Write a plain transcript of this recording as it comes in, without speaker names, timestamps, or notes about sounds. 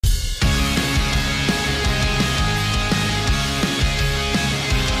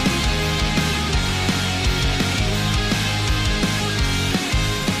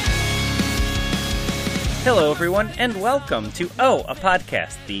Hello, everyone, and welcome to a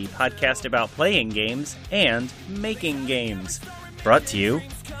Podcast, the podcast about playing games and making games. Brought to you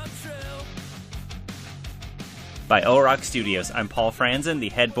by ORock Studios. I'm Paul Franzen, the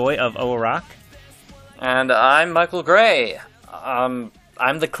head boy of ORock. And I'm Michael Gray. I'm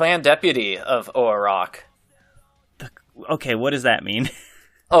the clan deputy of ORock. Okay, what does that mean?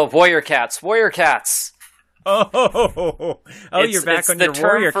 Oh, Warrior Cats. You're back on your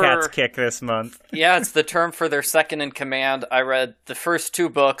Warrior Cats kick this month. Yeah, it's the term for their second in command. I read the first 2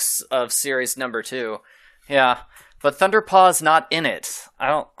 books of series number 2. Yeah, but Thunderpaw's not in it. I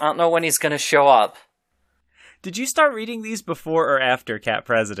don't know when he's going to show up. Did you start reading these before or after Cat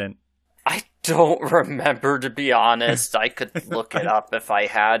President? I don't remember, to be honest. I could look it up if I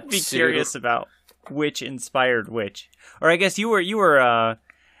had to. Be curious about which inspired which. Or I guess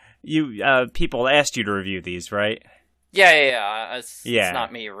people asked you to review these, right? Yeah. It's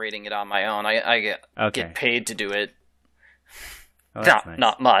not me reading it on my own. I get paid to do it. Oh, nice.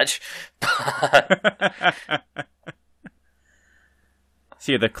 Not much.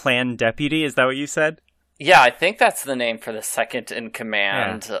 So you're the clan deputy, is that what you said? Yeah, I think that's the name for the second in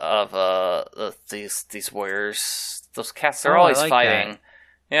command of these warriors. Those cats, they're always fighting.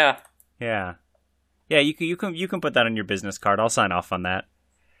 That. Yeah. Yeah, you can put that on your business card. I'll sign off on that.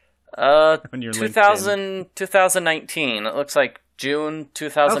 2019. It looks like June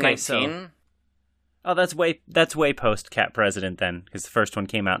 2019. That's way post Cat President then, because the first one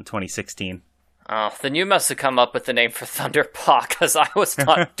came out in 2016. Oh, then you must have come up with the name for Thunderpaw, because I was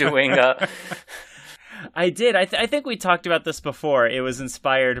not doing a... I did. I think we talked about this before. It was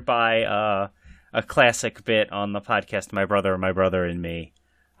inspired by a classic bit on the podcast, My Brother and Me.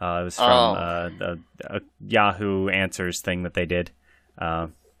 It was from a Yahoo Answers thing that they did.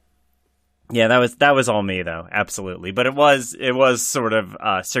 Yeah, that was all me though, absolutely. But it was sort of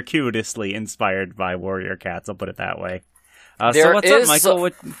circuitously inspired by Warrior Cats. I'll put it that way. So what's up,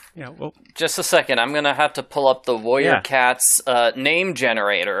 Michael? Just a second, I'm gonna have to pull up the Warrior Cats name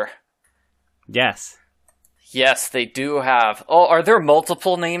generator. Yes, they do have. Oh, are there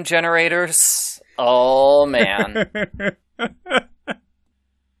multiple name generators? Oh man.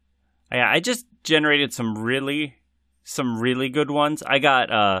 Yeah, I just generated some really good ones. I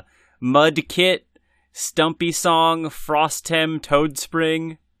got Mudkit, Stumpy Song, Frostem,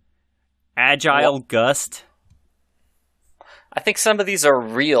 Toadspring, Agile Gust. I think some of these are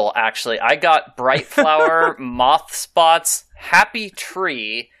real, actually. I got Bright Flower, Moth Spots, Happy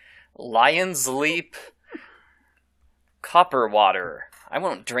Tree, Lion's Leap, Copper Water. I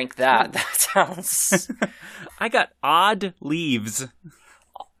won't drink that. That sounds... I got Odd Leaves.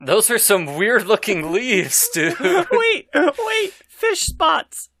 Those are some weird-looking leaves, dude. Wait! Fish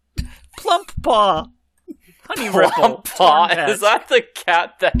Spots! Plump Paw! Honey Ripple! Plump Paw? Is that the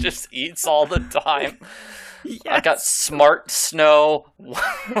cat that just eats all the time? Yes. I got Smart Snow.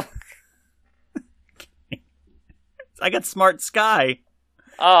 I got Smart Sky.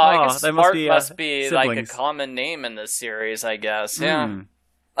 I guess Smart must be like a common name in this series, I guess. Yeah.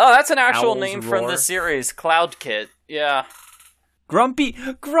 Oh, that's an actual name from the series, Cloud Kit. Yeah. Grumpy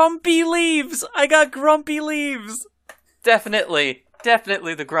Leaves! I got Grumpy Leaves! Definitely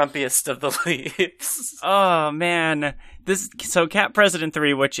the grumpiest of the leaves. Oh, man. So Cat President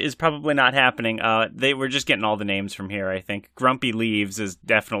 3, which is probably not happening, they were just getting all the names from here, I think. Grumpy Leaves is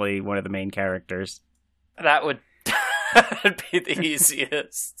definitely one of the main characters. That would be the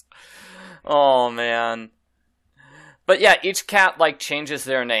easiest. Oh, man. But yeah, each cat, changes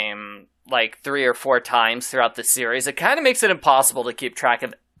their name, 3 or 4 times throughout the series. It kind of makes it impossible to keep track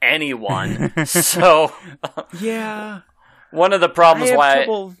of anyone. So... yeah. One of the problems I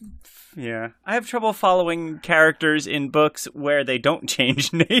have trouble following characters in books where they don't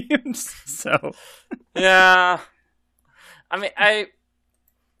change names, so... Yeah. I mean,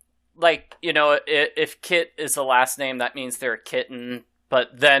 if Kit is the last name, that means they're a kitten,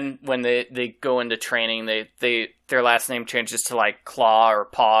 but then when they go into training, their last name changes to, Claw or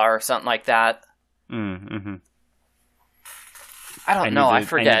Paw or something like that. Mm-hmm. I don't know, I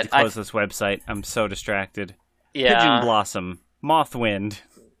forget. I need to close this website. I'm so distracted. Yeah. Pigeon Blossom, Mothwind,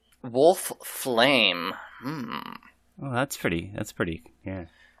 Wolf Flame. Oh, that's pretty. Yeah.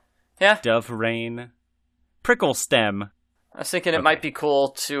 Yeah. Dove Rain, Prickle Stem. I was thinking it might be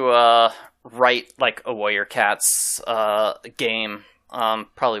cool to write a Warrior Cats game.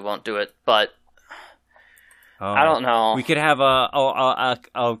 Probably won't do it, but I don't know. We could have a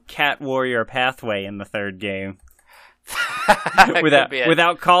Cat Warrior pathway in the third game.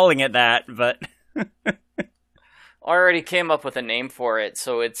 without calling it that, but I already came up with a name for it,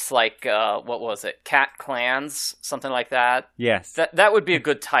 so it's what was it? Cat Clans, something like that. Yes. That would be a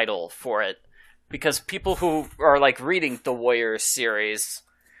good title for it. because people who are like reading the Warriors series,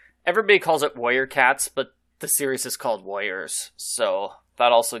 everybody calls it Warrior Cats, but the series is called Warriors, so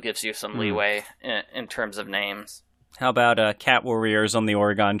that also gives you some leeway in terms of names. How about Cat Warriors on the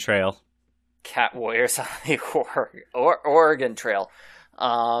Oregon Trail? Cat Warriors on the Oregon Trail.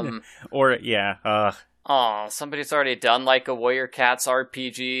 Somebody's already done like a Warrior Cats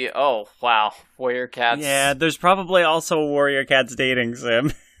RPG. Oh, wow. Warrior Cats. Yeah, there's probably also a Warrior Cats dating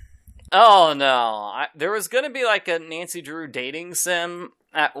sim. Oh, no. There was going to be like a Nancy Drew dating sim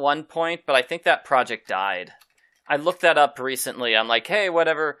at one point, but I think that project died. I looked that up recently. I'm like, hey,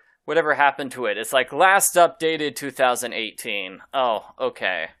 whatever happened to it? It's like last updated 2018. Oh,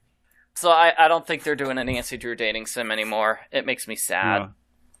 okay. So I don't think they're doing a Nancy Drew dating sim anymore. It makes me sad.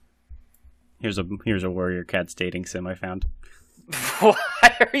 Here's a Warrior Cats dating sim I found. Why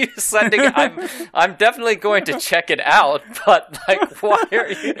are you sending? I'm definitely going to check it out, but like, why are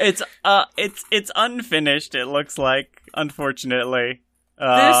you? It's unfinished. It looks like, unfortunately.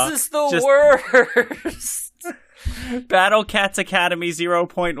 This is the worst. Battle Cats Academy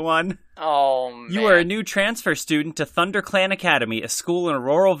 0.1. Oh, man. You are a new transfer student to ThunderClan Academy, a school in a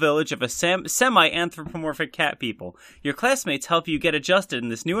rural village of a semi-anthropomorphic cat people. Your classmates help you get adjusted in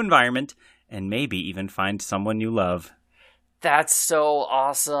this new environment, and maybe even find someone you love. That's so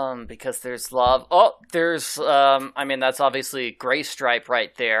awesome, because there's love. Oh, there's, that's obviously Gray Stripe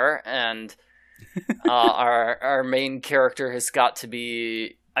right there, and our main character has got to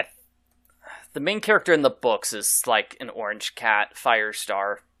be... The main character in the books is like an orange cat,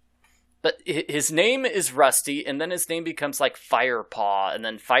 Firestar. But his name is Rusty, and then his name becomes like Firepaw, and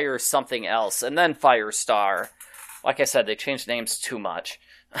then Fire something else, and then Firestar. Like I said, they changed names too much.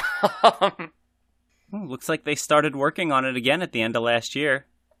 Looks like they started working on it again at the end of last year.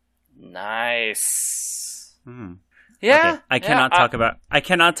 Nice. Okay. Yeah. I cannot talk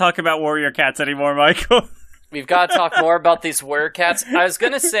about Warrior Cats anymore, Michael. We've got to talk more about these Warrior Cats. I was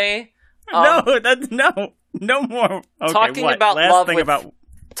gonna say. No more. Okay, talking what? about Last love thing with, about...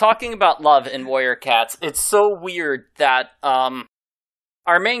 Talking about love in Warrior Cats, it's so weird that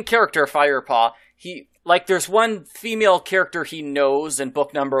our main character Firepaw, there's one female character he knows in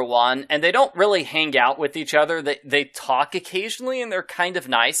book number 1, and they don't really hang out with each other. They talk occasionally, and they're kind of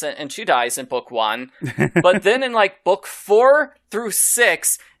nice, and she dies in book 1. But then in like book 4 through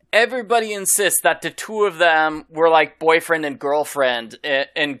 6. Everybody insists that the two of them were like boyfriend and girlfriend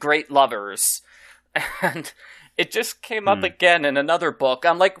and great lovers. And it just came up again in another book.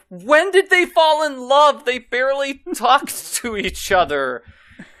 I'm like, when did they fall in love? They barely talked to each other.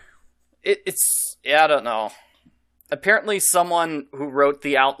 I don't know. Apparently someone who wrote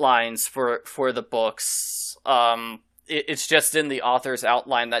the outlines for the books, it's just in the author's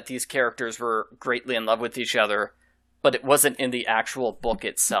outline that these characters were greatly in love with each other. But it wasn't in the actual book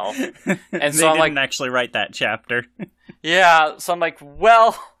itself. And so they didn't actually write that chapter. Yeah, so I'm like,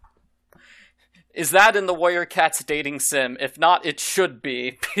 well, is that in the Warrior Cats dating sim? If not, it should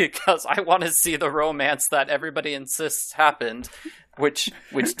be, because I want to see the romance that everybody insists happened, which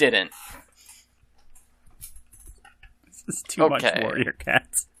didn't. This is too much Warrior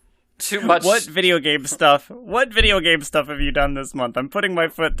Cats. Too much. What video game stuff have you done this month? I'm putting my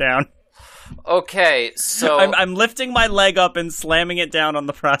foot down. Okay, so... I'm lifting my leg up and slamming it down on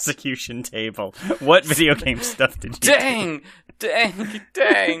the prosecution table. What video game stuff did you Dang!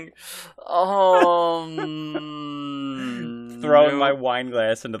 Throwing my wine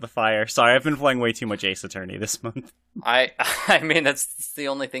glass into the fire. Sorry, I've been playing way too much Ace Attorney this month. I mean, that's the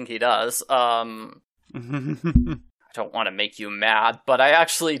only thing he does. I don't want to make you mad, but I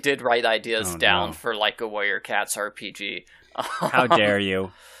actually did write ideas down for like a Warrior Cats RPG. How dare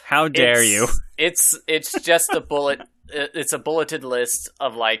you? How dare you? It's just a bullet. It's a bulleted list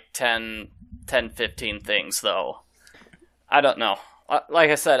of like 10, 15 things, though. I don't know. Like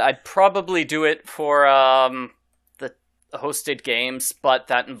I said, I'd probably do it for the hosted games, but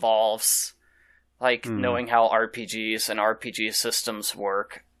that involves like knowing how RPGs and RPG systems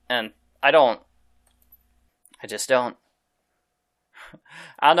work, and I just don't.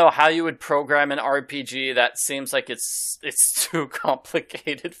 I don't know how you would program an RPG. That seems like it's too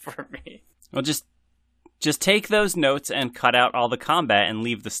complicated for me. Well, just take those notes and cut out all the combat and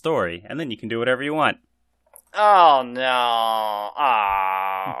leave the story, and then you can do whatever you want. Oh, no.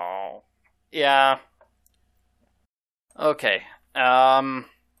 Oh. Yeah. Okay.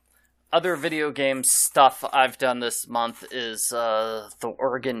 Other video game stuff I've done this month is the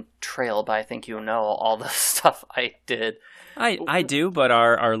Oregon Trail, but I think you know all the stuff I did. I do, but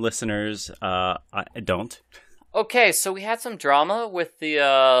our listeners don't. Okay, so we had some drama with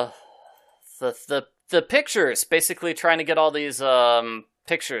the pictures, basically trying to get all these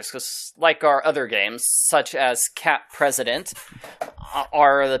pictures, because like our other games, such as Cat President,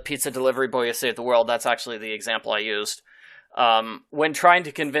 or the Pizza Delivery Boy Who Saved the World, that's actually the example I used, when trying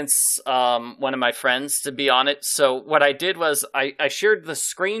to convince one of my friends to be on it. So what I did was I shared the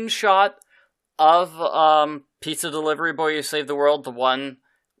screenshot of Pizza Delivery Boy Who Saved the World, the one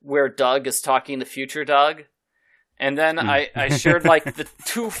where Doug is talking to future Doug. And then I shared, like, the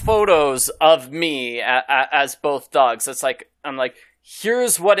 2 photos of me as both Dougs. It's like, I'm like,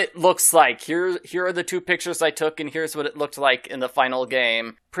 here's what it looks like. Here are the 2 pictures I took, and here's what it looked like in the final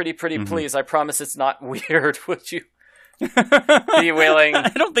game. Pretty please. I promise it's not weird. Would you be willing? I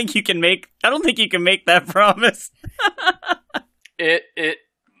don't think you can make that promise.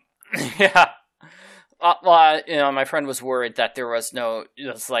 Yeah. Well, my friend was worried that there was no.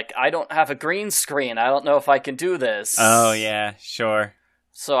 It's like, I don't have a green screen. I don't know if I can do this. Oh yeah, sure.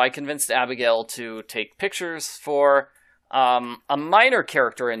 So I convinced Abigail to take pictures for a minor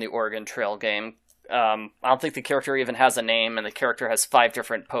character in the Oregon Trail game. I don't think the character even has a name, and the character has 5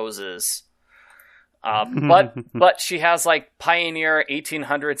 different poses. But she has, like, Pioneer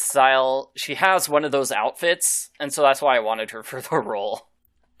 1800 style. She has one of those outfits, and so that's why I wanted her for the role.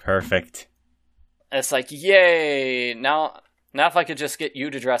 Perfect. It's like, yay! Now if I could just get you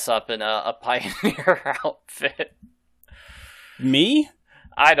to dress up in a Pioneer outfit. Me?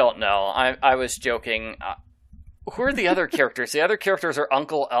 I don't know. I was joking. Who are the other characters? The other characters are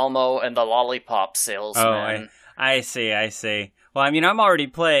Uncle Elmo and the Lollipop Salesman. Oh, I see. Well, I mean, I'm already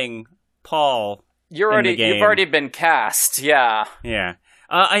playing Paul. You've already been cast, yeah. Yeah.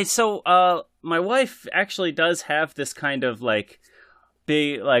 My wife actually does have this kind of, like,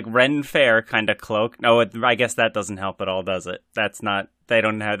 big, like, Ren Fair kind of cloak. No, I guess that doesn't help at all, does it? That's not. They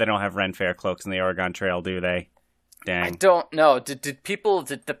don't have Ren Fair cloaks in the Oregon Trail, do they? Dang. I don't know. Did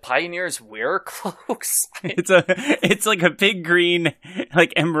the pioneers wear cloaks? It's like a big green,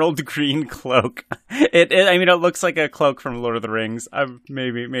 like emerald green cloak. It looks like a cloak from Lord of the Rings.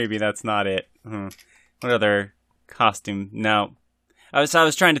 Maybe that's not it. What other costume? No. I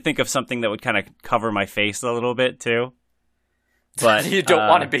was trying to think of something that would kind of cover my face a little bit too. But you don't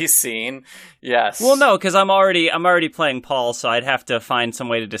want to be seen. Yes. Well, no, because I'm already playing Paul, so I'd have to find some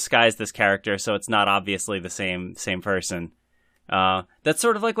way to disguise this character so it's not obviously the same person. That's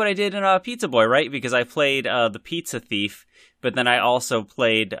sort of like what I did in Pizza Boy, right? Because I played the pizza thief, but then I also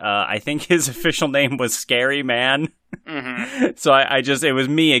played. I think his official name was Scary Man. Mm-hmm. So it was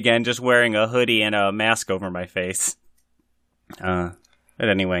me again, just wearing a hoodie and a mask over my face. But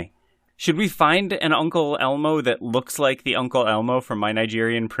anyway. Should we find an Uncle Elmo that looks like the Uncle Elmo from My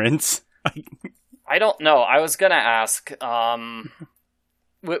Nigerian Prince? I don't know. I was going to ask,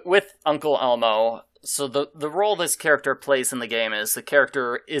 with Uncle Elmo, so the role this character plays in the game is the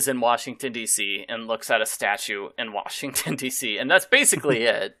character is in Washington, D.C. and looks at a statue in Washington, D.C. And that's basically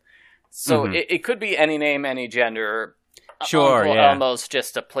it. So it could be any name, any gender. Sure, Uncle yeah. Elmo's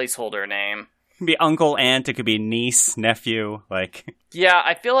just a placeholder name. It could be uncle, aunt, it could be niece, nephew, like... Yeah,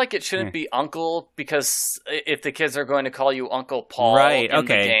 I feel like it shouldn't be uncle, because if the kids are going to call you Uncle Paul in the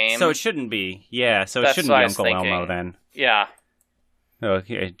game... So it shouldn't be. Yeah, so it shouldn't be Uncle Elmo then. Yeah. So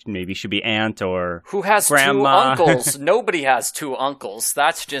maybe it should be aunt or Who has grandma. 2 uncles? Nobody has 2 uncles.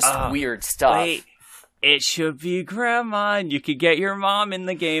 That's just weird stuff. Wait, it should be grandma, and you could get your mom in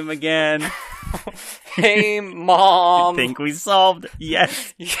the game again. Hey, Mom! I think we solved it.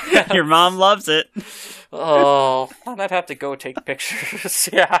 Yes. Your mom loves it. Oh, I'd have to go take pictures.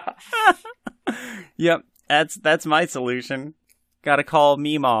 Yeah. Yep, that's my solution. Gotta call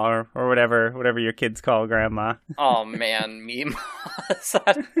Meemaw or whatever your kids call grandma. Oh man,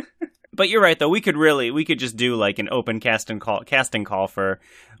 Meemaw. But you're right though. We could just do like an open casting call for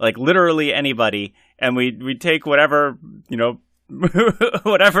like literally anybody, and we take whatever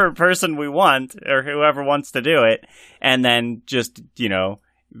whatever person we want or whoever wants to do it, and then just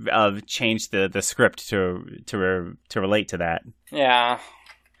change the script to relate to that. Yeah.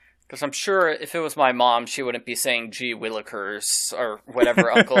 Because I'm sure if it was my mom, she wouldn't be saying "gee willikers" or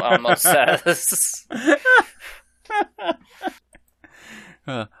whatever Uncle Elmo says.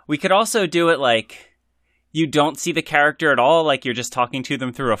 We could also do it like you don't see the character at all, like you're just talking to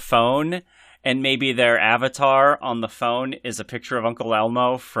them through a phone, and maybe their avatar on the phone is a picture of Uncle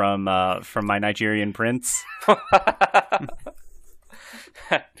Elmo from My Nigerian Prince.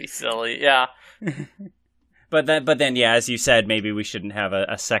 That'd be silly, yeah. But then, yeah, as you said, maybe we shouldn't have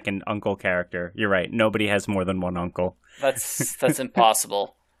a second uncle character. You're right. Nobody has more than one uncle. That's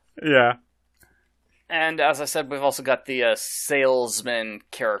impossible. Yeah. And as I said, we've also got the salesman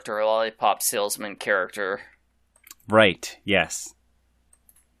character, lollipop salesman character. Right. Yes.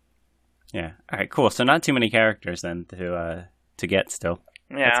 Yeah. All right. Cool. So not too many characters then to get still.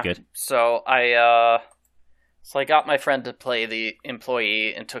 Yeah. That's good. So I got my friend to play the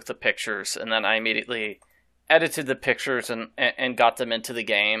employee and took the pictures, and then I immediately edited the pictures and got them into the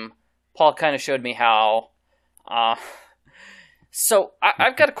game. Paul kind of showed me how. So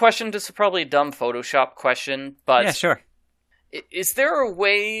I've got a question. This is probably a dumb Photoshop question, but yeah, sure. Is there a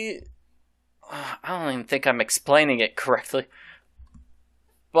way? I don't even think I'm explaining it correctly.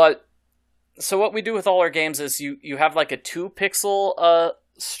 But so what we do with all our games is you have like a 2-pixel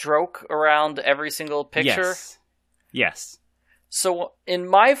stroke around every single picture. Yes. So in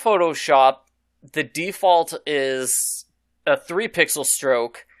my Photoshop, the default is a 3-pixel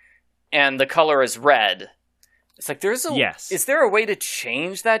stroke, and the color is red. It's like Is there a way to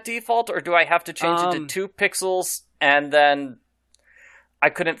change that default, or do I have to change it to 2 pixels and then I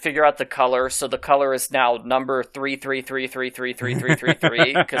couldn't figure out the color, so the color is now number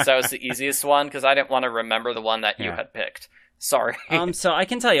 333333333 because that was the easiest one because I didn't want to remember the one that you had picked. Sorry. So I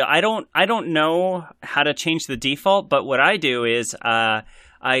can tell you, I don't know how to change the default, but what I do is I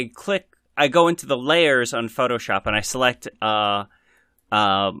go into the layers on Photoshop and I select a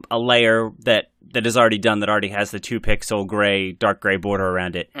layer that is already done, that already has the 2-pixel dark gray border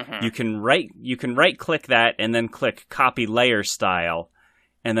around it. Mm-hmm. You can right click that and then click copy layer style,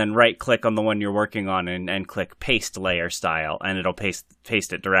 and then right click on the one you're working on and click paste layer style, and it'll paste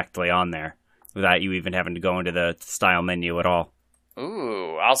it directly on there without you even having to go into the style menu at all.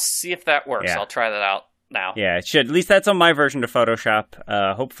 Ooh, I'll see if that works. Yeah. I'll try that out now. Yeah, it should. At least that's on my version of Photoshop.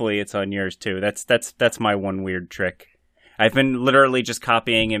 Hopefully it's on yours too. That's my one weird trick. I've been literally just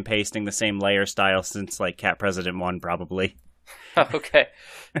copying and pasting the same layer style since like Cat President 1 probably. Okay.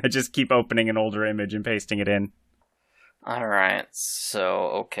 I just keep opening an older image and pasting it in. Alright, so,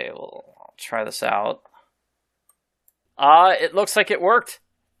 okay, well, I'll try this out. It looks like it worked.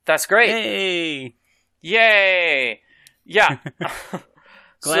 That's great. Hey! Yay! Yeah.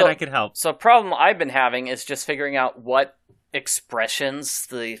 Glad I could help. So, a problem I've been having is just figuring out what expressions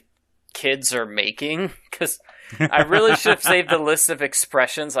the kids are making, because I really should have saved the list of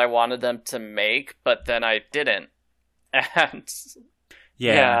expressions I wanted them to make, but then I didn't. And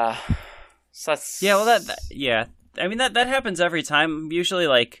yeah. So that's... Yeah, well, yeah. I mean, that happens every time. Usually,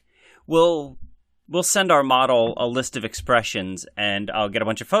 like, we'll send our model a list of expressions, and I'll get a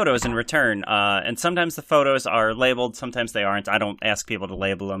bunch of photos in return. And sometimes the photos are labeled, sometimes they aren't. I don't ask people to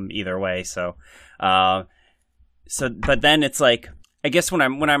label them either way. But then it's like, I guess when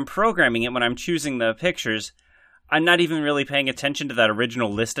I'm programming it, when I'm choosing the pictures, I'm not even really paying attention to that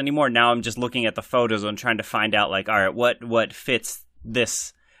original list anymore. Now I'm just looking at the photos and trying to find out, like, all right, what fits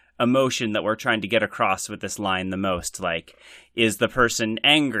this emotion that we're trying to get across with this line the most. Like, is the person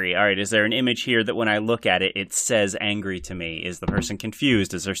angry? All right, is there an image here that when I look at it, it says angry to me? Is the person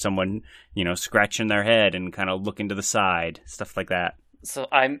confused? Is there someone, scratching their head and kind of looking to the side? Stuff like that. So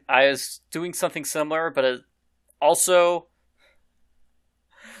I was doing something similar, but also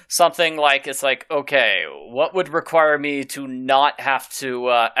something like, it's like, okay, what would require me to not have to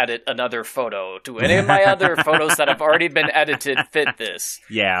edit another photo? Do any of my other photos that have already been edited fit this?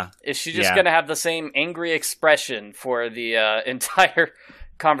 Yeah. Is she just going to have the same angry expression for the entire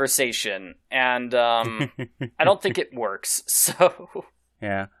conversation? And I don't think it works, so...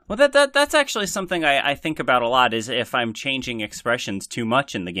 Yeah. Well, that's actually something I think about a lot, is if I'm changing expressions too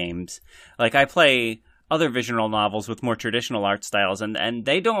much in the games. Like, I play other visual novels with more traditional art styles, and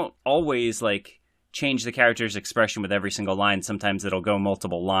they don't always like change the character's expression with every single line. Sometimes it'll go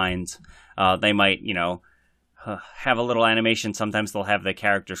multiple lines. They might, have a little animation. Sometimes they'll have the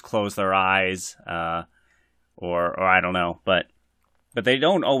characters close their eyes, or I don't know, but they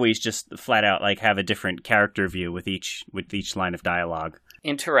don't always just flat out like have a different character view with each line of dialogue.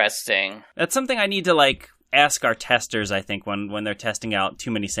 Interesting. That's something I need to like ask our testers, I think, when they're testing out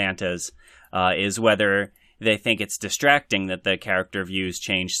Too Many Santas. Is whether they think it's distracting that the character views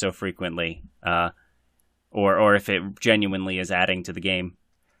change so frequently, or if it genuinely is adding to the game.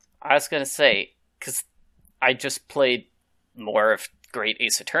 I was going to say, because I just played more of Great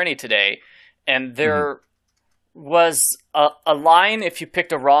Ace Attorney today, and there was a line, if you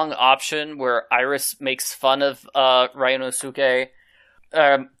picked a wrong option, where Iris makes fun of Ryunosuke.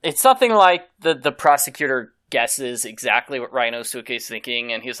 It's something like the prosecutor guesses exactly what Ryunosuke is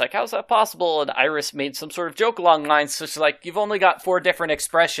thinking, and he's like, how's that possible? And Iris made some sort of joke along lines, so she's like, you've only got 4 different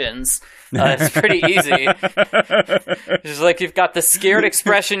expressions. It's pretty easy. She's like, you've got the scared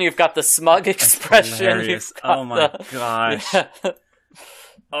expression, you've got the smug expression. Oh my gosh. Yeah.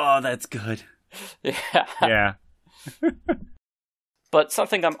 Oh, that's good. Yeah. But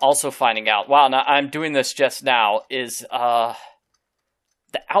something I'm also finding out, now I'm doing this just now, is the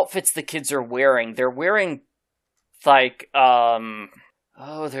outfits the kids are wearing. They're wearing like,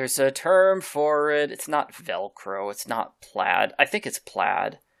 Oh, there's a term for it. It's not Velcro. It's not plaid. I think it's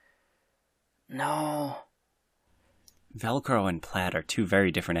plaid. No. Velcro and plaid are two very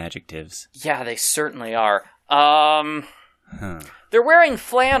different adjectives. Yeah, they certainly are. They're wearing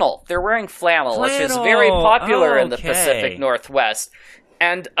flannel. Which is very popular in the Pacific Northwest.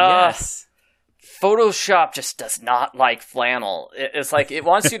 And, yes. Photoshop just does not like flannel. It's like, it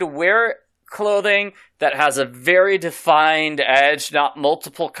wants you to wear clothing that has a very defined edge, not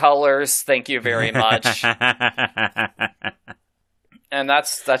multiple colors. Thank you very much. And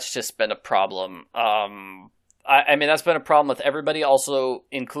that's just been a problem. I mean, that's been a problem with everybody, also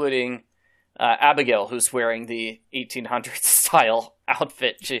including Abigail, who's wearing the 1800s style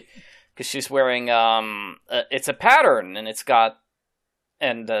outfit. Because she's wearing it's a pattern, and it's got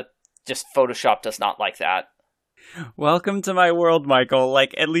just Photoshop does not like that. Welcome to my world, Michael.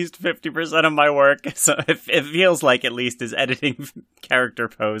 Like, at least 50% of my work, so it feels like at least, is editing character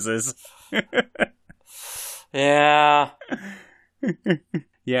poses. Yeah.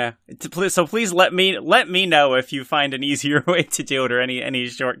 Yeah. So please let me know if you find an easier way to do it or any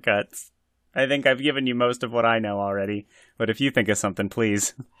shortcuts. I think I've given you most of what I know already, but if you think of something,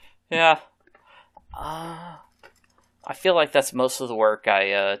 please. Yeah. I feel like that's most of the work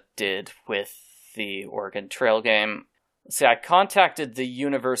I did with the Oregon Trail game. See, I contacted the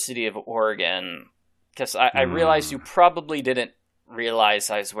University of Oregon because I realized you probably didn't realize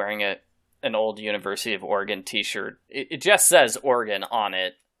I was wearing an old University of Oregon t-shirt. It just says Oregon on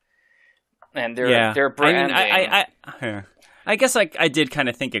it. And they're branding. I guess I did kind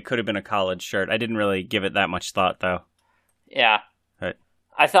of think it could have been a college shirt. I didn't really give it that much thought, though. Yeah. But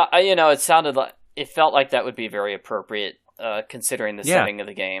I thought, it felt like that would be very appropriate, considering the setting of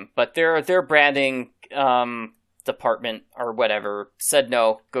the game. But their branding department or whatever said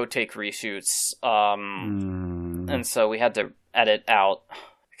no, go take reshoots. And so we had to edit out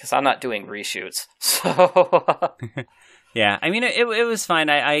because I'm not doing reshoots. So yeah, I mean it was fine.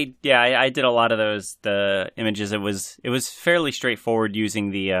 I did a lot of the images. It was fairly straightforward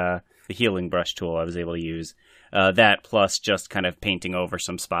using the healing brush tool I was able to use. That plus just kind of painting over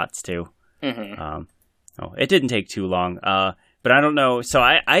some spots too. Mm-hmm. It didn't take too long. But I don't know. So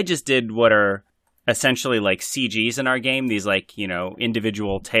I just did what are essentially like CGs in our game. These like,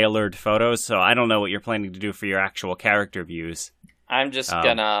 individual tailored photos. So I don't know what you're planning to do for your actual character views. I'm just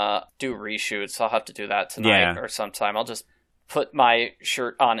gonna do reshoots. I'll have to do that tonight or sometime. I'll just put my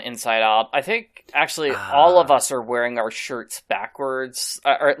shirt on inside out. I think actually all of us are wearing our shirts backwards,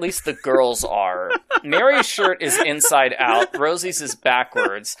 or at least the girls are. Mary's shirt is inside out. Rosie's is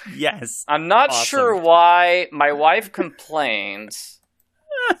backwards. Yes. I'm not sure why. My wife complains.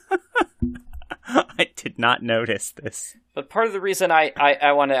 I did not notice this. But part of the reason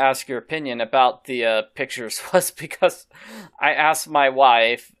I want to ask your opinion about the pictures was because I asked my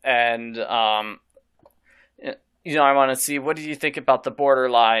wife, and I want to see, what do you think about the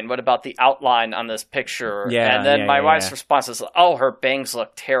borderline? What about the outline on this picture? Yeah, and then my wife's response is, oh, her bangs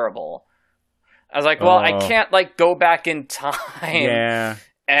look terrible. I was like, well, I can't go back in time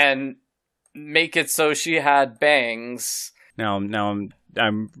and make it so she had bangs. Now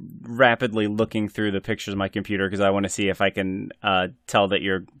I'm rapidly looking through the pictures of my computer because I want to see if I can tell that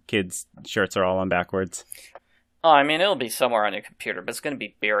your kids' shirts are all on backwards. Oh, I mean, it'll be somewhere on your computer, but it's going to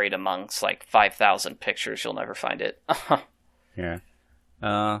be buried amongst 5,000 pictures. You'll never find it. Yeah.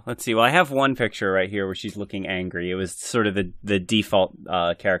 Let's see. Well, I have one picture right here where she's looking angry. It was sort of the default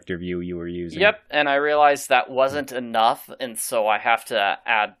character view you were using. Yep, and I realized that wasn't enough, and so I have to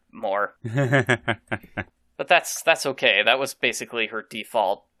add more. But that's okay. That was basically her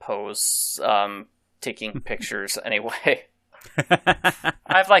default pose, taking pictures anyway. I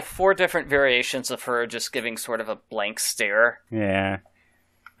have 4 different variations of her just giving sort of a blank stare. Yeah.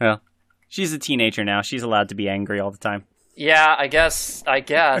 Well, she's a teenager now. She's allowed to be angry all the time. Yeah, I guess.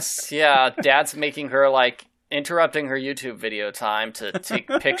 Yeah, Dad's making her, interrupting her YouTube video time to take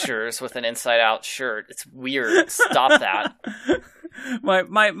pictures with an inside-out shirt. It's weird. Stop that.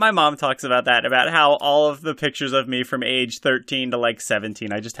 My mom talks about that, about how all of the pictures of me from age 13 to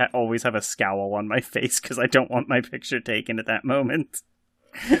 17, I just always have a scowl on my face because I don't want my picture taken at that moment.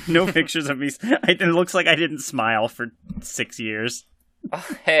 No pictures of me. It looks like I didn't smile for 6 years. Oh,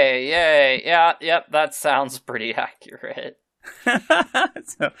 hey, yay. Yeah, yep, that sounds pretty accurate.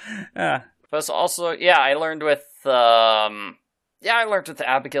 But also, I learned with the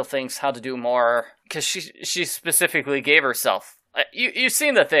Abigail things how to do more, because she specifically gave herself, you've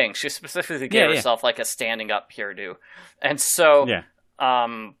seen the thing, she specifically gave herself a standing up hairdo, and so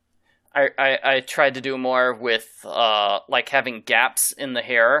I tried to do more with having gaps in the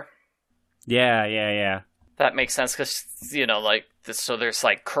hair. Yeah. That makes sense, because so there's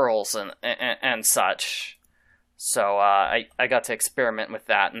like curls and such. So I got to experiment with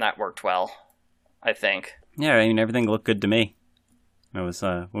that, and that worked well, I think. Yeah, I mean, everything looked good to me. I was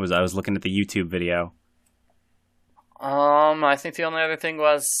looking at the YouTube video. I think the only other thing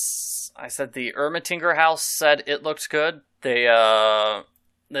was I said the Ermatinger house said it looked good. They are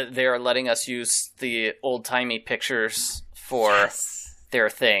letting us use the old-timey pictures for their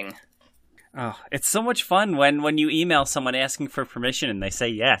thing. Oh, it's so much fun when you email someone asking for permission and they say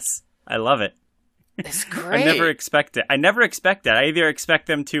yes. I love it. It's great. I never expect it. I either expect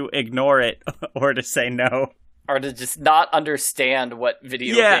them to ignore it or to say no. Or to just not understand what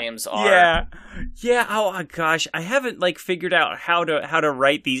video games are. Yeah. Oh gosh, I haven't figured out how to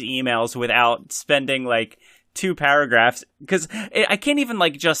write these emails without spending 2 paragraphs, because I can't even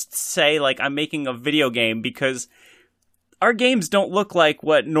just say I'm making a video game, because our games don't look like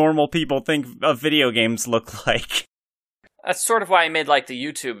what normal people think of video games look like. That's sort of why I made the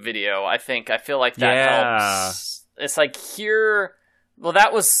YouTube video. I feel like that helps. It's here. Well,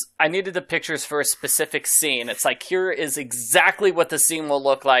 I needed the pictures for a specific scene. It's here is exactly what the scene will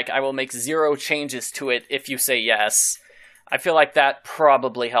look like. I will make 0 changes to it if you say yes. I feel like that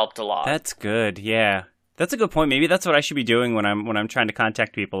probably helped a lot. That's good. Yeah. That's a good point. Maybe that's what I should be doing when I'm trying to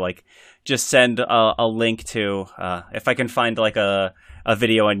contact people. Just send a link to, if I can find a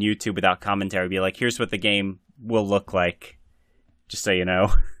video on YouTube without commentary, be here's what the game will look like, just so you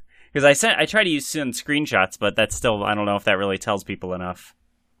know. Because I try to send screenshots, but that's still, I don't know if that really tells people enough.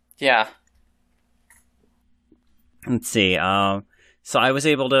 Yeah. Let's see. So I was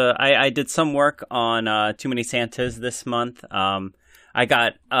able to, I did some work on Too Many Santas this month. I've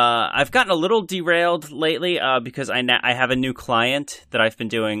gotten a little derailed lately because I have a new client that I've been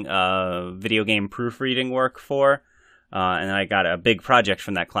doing video game proofreading work for, and I got a big project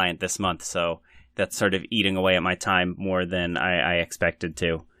from that client this month, so that's sort of eating away at my time more than I expected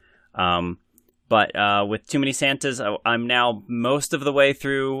to. But with Too Many Santas, I'm now most of the way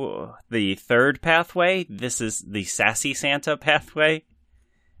through the 3rd pathway. This is the Sassy Santa pathway.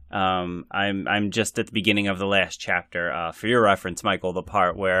 I'm just at the beginning of the last chapter. For your reference, Michael, the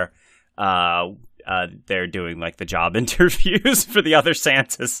part where they're doing the job interviews for the other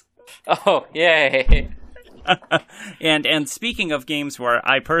Santas. Oh, yay! And speaking of games where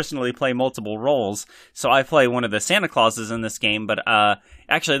I personally play multiple roles, so I play one of the Santa Clauses in this game, but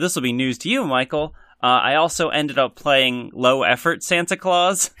actually this will be news to you, Michael. I also ended up playing Low Effort Santa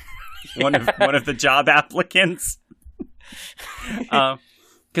Claus, one of the job applicants.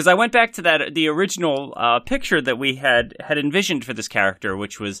 Because I went back to the original picture that we had envisioned for this character,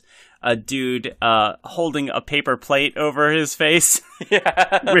 which was a dude holding a paper plate over his face,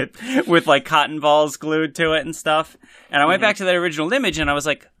 with cotton balls glued to it and stuff. And I went back to that original image, and I was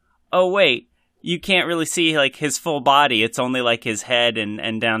like, "Oh wait, you can't really see his full body. It's only his head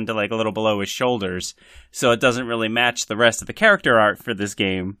and down to a little below his shoulders, so it doesn't really match the rest of the character art for this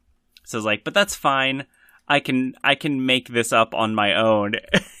game." So I was like, "But that's fine. I can make this up on my own."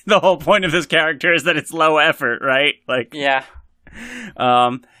 The whole point of this character is that it's low effort, right? Yeah.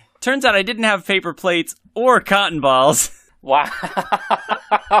 Turns out I didn't have paper plates or cotton balls. Wow.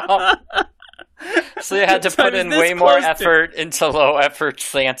 So you had to put in way more effort into Low Effort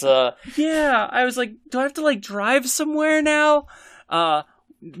Santa. Yeah, I was like, do I have to drive somewhere now?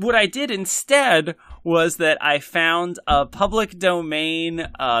 What I did instead was that I found a public domain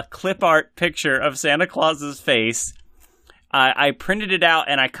clip art picture of Santa Claus's face. I printed it out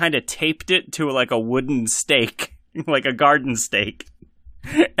and I kind of taped it to a wooden stake, a garden stake.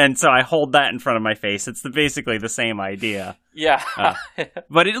 And so I hold that in front of my face. It's basically the same idea. Yeah.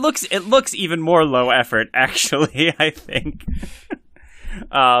 But it looks even more low effort, actually, I think.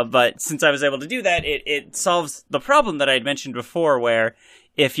 But since I was able to do that, it solves the problem that I had mentioned before, where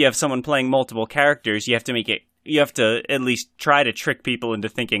if you have someone playing multiple characters, you have to at least try to trick people into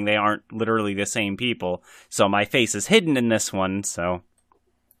thinking they aren't literally the same people. So my face is hidden in this one, so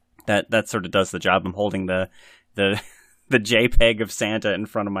that sort of does the job. I'm holding the JPEG of Santa in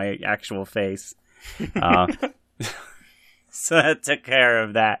front of my actual face. So that took care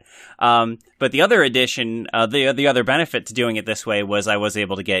of that. But the other addition, the other benefit to doing it this way was I was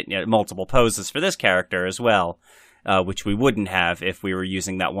able to get multiple poses for this character as well, which we wouldn't have if we were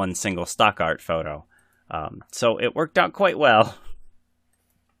using that one single stock art photo. So it worked out quite well.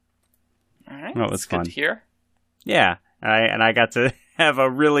 All right, well, it was fun. Good to hear. Yeah, I got to have a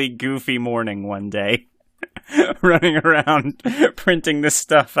really goofy morning one day, running around printing this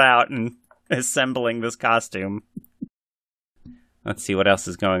stuff out and assembling this costume. Let's see what else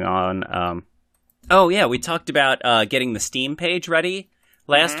is going on. Oh yeah, we talked about getting the Steam page ready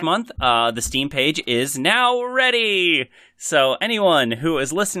last month, the Steam page is now ready. So anyone who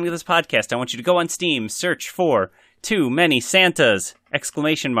is listening to this podcast, I want you to go on Steam, search for Too Many Santas, !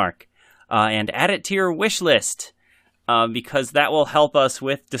 And add it to your wish list. Because that will help us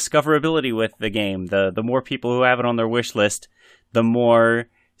with discoverability with the game. The more people who have it on their wish list, the more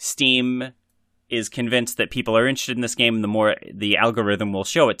Steam is convinced that people are interested in this game, and the more the algorithm will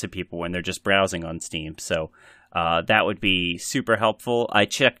show it to people when they're just browsing on Steam. So that would be super helpful. I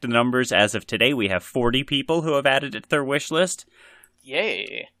checked the numbers as of today. We have 40 people who have added it to their wish list.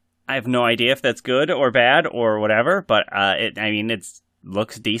 Yay. I have no idea if that's good or bad or whatever, but it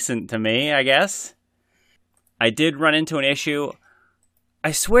looks decent to me, I guess. I did run into an issue.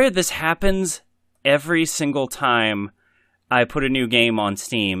 I swear this happens every single time I put a new game on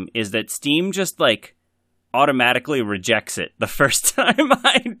Steam, is that Steam just, automatically rejects it the first time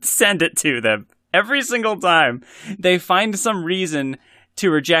I send it to them. Every single time. They find some reason to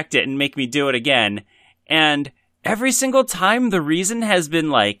reject it and make me do it again. And every single time the reason has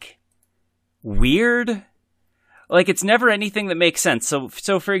been, weird. It's never anything that makes sense.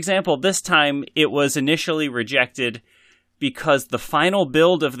 So for example, this time it was initially rejected because the final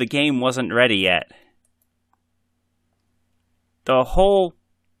build of the game wasn't ready yet. The whole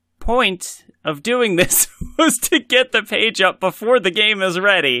point of doing this was to get the page up before the game is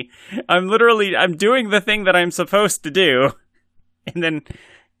ready. I'm doing the thing that I'm supposed to do. And then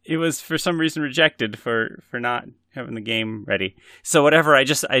it was for some reason rejected for not having the game ready. So whatever, I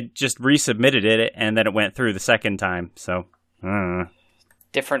just resubmitted it, and then it went through the second time. So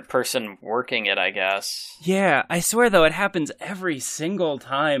different person working it, I guess. Yeah, I swear though, it happens every single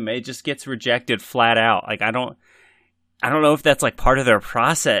time. It just gets rejected flat out. I don't know if that's part of their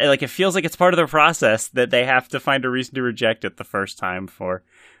process. It feels like it's part of their process that they have to find a reason to reject it the first time for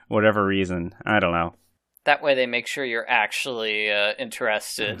whatever reason. I don't know. That way they make sure you're actually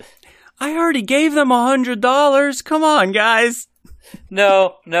interested. I already gave them $100. Come on, guys.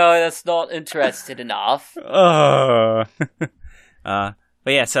 No, that's not interested enough. But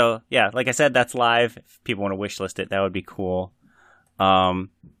yeah, like I said, that's live. If people want to wishlist it, that would be cool. And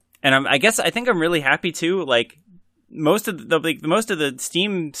I think I'm really happy too. Most of the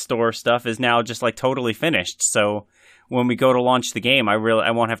Steam store stuff is now just totally finished. So when we go to launch the game, I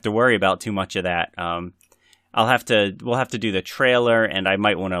won't have to worry about too much of that. We'll have to do the trailer, and I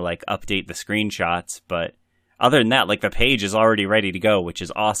might want to update the screenshots, but other than that, the page is already ready to go, which is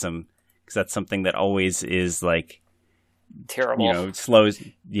awesome, because that's something that always is terrible. Slows.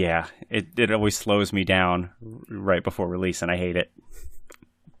 Yeah, it always slows me down right before release, and I hate it.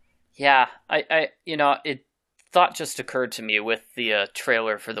 Yeah, it thought just occurred to me with the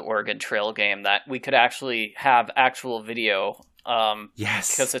trailer for the Oregon Trail game that we could actually have actual video.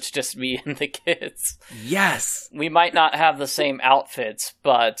 Yes, because it's just me and the kids. Yes, we might not have the same outfits,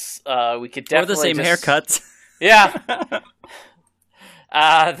 but we could definitely or the same haircuts. Yeah,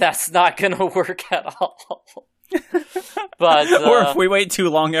 that's not gonna work at all. But or if we wait too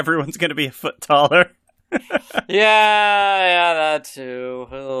long, everyone's gonna be a foot taller. yeah, that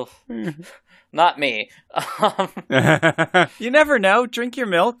too. Ugh. Not me. You never know. Drink your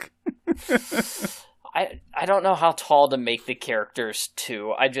milk. I don't know how tall to make the characters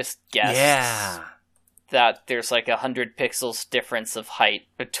too. I just guessed that there's 100 pixels difference of height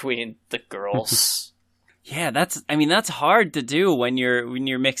between the girls. Yeah, that's hard to do when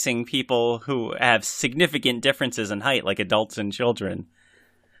you're mixing people who have significant differences in height, like adults and children.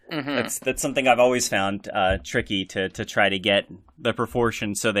 Mm-hmm. That's something I've always found tricky to try to get the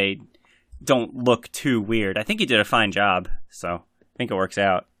proportions so they don't look too weird. I think you did a fine job, so I think it works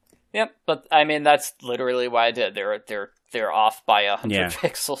out. Yep, but that's literally what I did. They're off by 100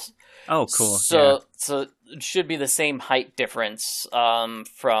 pixels. Oh, cool. So it should be the same height difference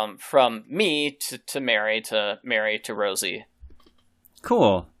from me to Mary to Rosie.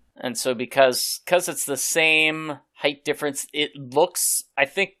 Cool. And so because it's the same height difference, I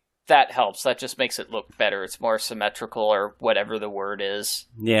think that helps. That just makes it look better. It's more symmetrical, or whatever the word is.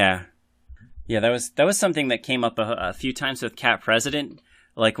 Yeah. Yeah, that was something that came up a few times with Cat President.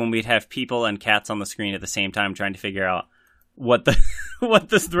 When we'd have people and cats on the screen at the same time trying to figure out what the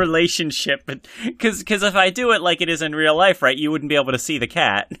relationship, because if I do it like it is in real life, right, you wouldn't be able to see the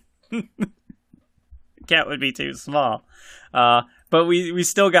cat. Cat would be too small. But we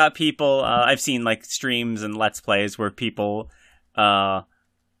still got people. I've seen streams and Let's Plays where people, at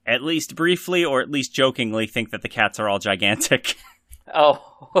least briefly or at least jokingly, think that the cats are all gigantic.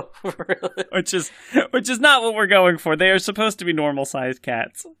 Oh, really? Which is not what we're going for. They are supposed to be normal-sized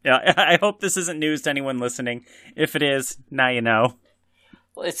cats. Yeah, I hope this isn't news to anyone listening. If it is, now you know.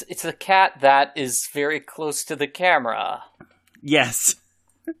 Well, it's a cat that is very close to the camera. Yes.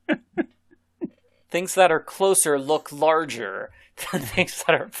 Things that are closer look larger than things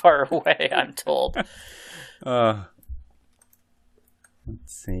that are far away, I'm told. Let's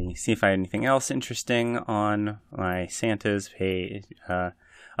see. See if I had anything else interesting on my Santa's page.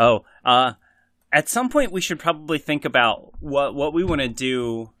 At some point we should probably think about what we want to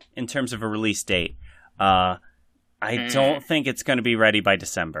do in terms of a release date. I don't think it's going to be ready by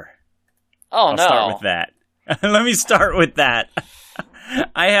December. Oh, no. I'll start with that. Let me start with that.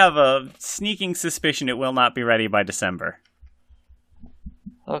 I have a sneaking suspicion it will not be ready by December.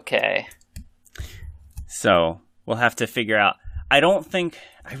 Okay. So, we'll have to figure out. I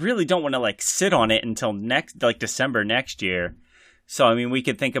really don't want to, sit on it until December next year. So, I mean, we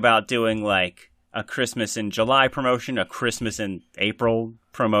could think about doing, a Christmas in July promotion, a Christmas in April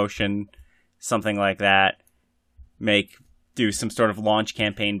promotion, something like that. Do some sort of launch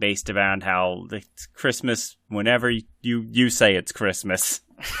campaign based around how it's Christmas whenever you say it's Christmas.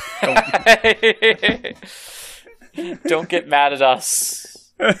 Don't get mad at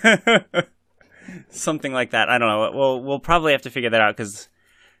us. Something like that. I don't know. We'll probably have to figure that out because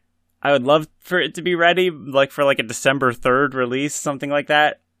I would love for it to be ready, for a December 3rd release, something like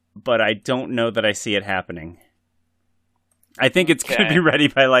that. But I don't know that I see it happening. I think it's going to be ready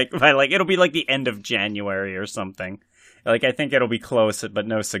by it'll be the end of January or something. I think it'll be close, but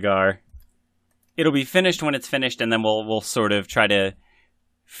no cigar. It'll be finished when it's finished, and then we'll sort of try to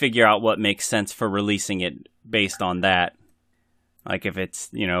figure out what makes sense for releasing it based on that. If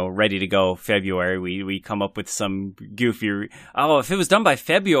it's, ready to go February, we come up with some goofy... if it was done by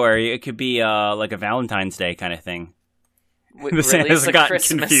February, it could be a Valentine's Day kind of thing. The Santa's gotten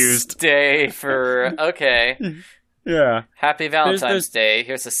Christmas confused. Day for... Okay. Yeah. Happy Valentine's Day.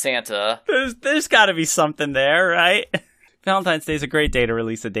 Here's a Santa. There's got to be something there, right? Valentine's Day is a great day to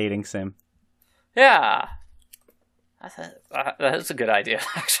release a dating sim. Yeah. That's a good idea,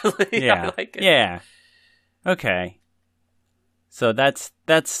 actually. Yeah. I like it. Yeah. Okay. So that's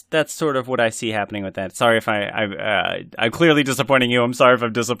sort of what I see happening with that. Sorry if I'm clearly disappointing you. I'm sorry if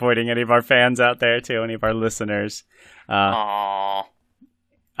I'm disappointing any of our fans out there too, any of our listeners. Aww.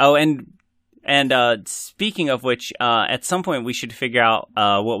 Oh, and speaking of which, at some point we should figure out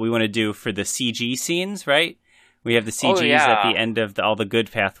what we want to do for the CG scenes, right? We have the CGs at the end of all the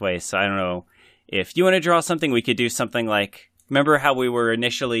good pathways, so I don't know. If you want to draw something, we could do something remember how we were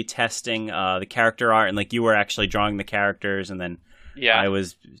initially testing the character art, and you were actually drawing the characters, and then I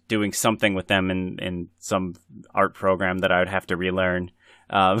was doing something with them in some art program that I would have to relearn.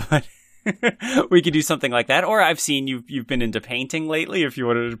 But we could do something like that. Or I've seen you've been into painting lately. If you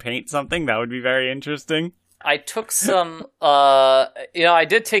wanted to paint something, that would be very interesting. I took some, I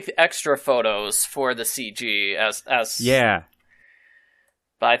did take the extra photos for the CG as yeah.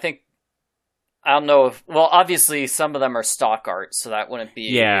 But I don't know if, obviously some of them are stock art, so that wouldn't be.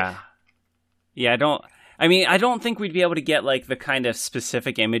 Yeah. Yeah, I don't think we'd be able to get the kind of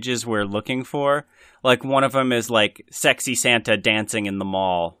specific images we're looking for. One of them is sexy Santa dancing in the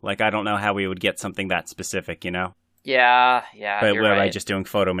mall. I don't know how we would get something that specific, Yeah, but you're right. By just doing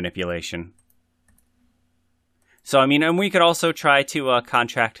photo manipulation. So, and we could also try to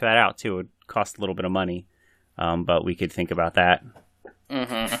contract that out, too. It would cost a little bit of money, but we could think about that.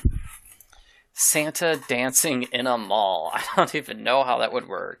 Mm-hmm. Santa dancing in a mall. I don't even know how that would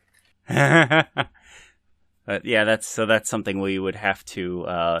work. But yeah, that's something we would have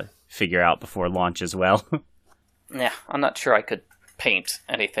to figure out before launch as well. Yeah, I'm not sure I could paint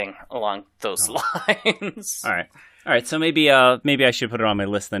anything along those lines. All right. So maybe I should put it on my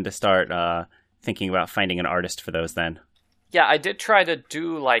list then to start thinking about finding an artist for those then. Yeah, I did try to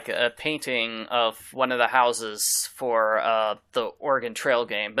do a painting of one of the houses for the Oregon Trail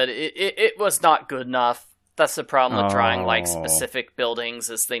game, but it was not good enough. That's the problem with drawing specific buildings,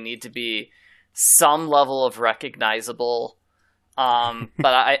 is they need to be some level of recognizable. But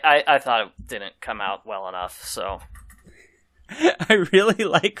I thought it didn't come out well enough, so. I really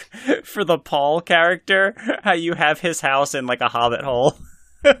like, for the Paul character, how you have his house in a hobbit hole.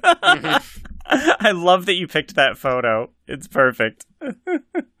 Mm-hmm. I love that you picked that photo. It's perfect. I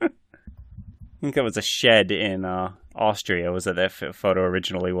think it was a shed in Austria, was it that photo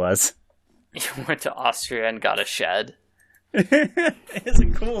originally was? You went to Austria and got a shed? It's a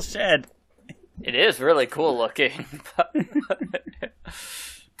cool shed. It is really cool looking.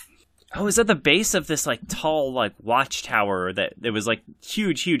 Oh, is that the base of this tall watchtower that it was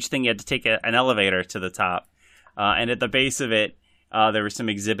huge thing? You had to take an elevator to the top, and at the base of it, there were some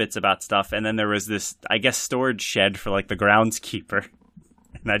exhibits about stuff, and then there was this, I guess, storage shed for the groundskeeper.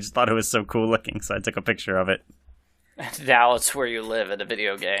 And I just thought it was so cool looking, so I took a picture of it. Now it's where you live in a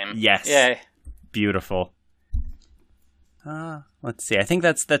video game. Yes. Yay. Beautiful. Let's see. I think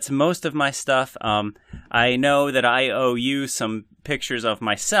that's most of my stuff. I know that I owe you some pictures of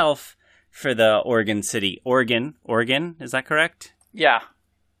myself for the Oregon City. Oregon, is that correct? Yeah.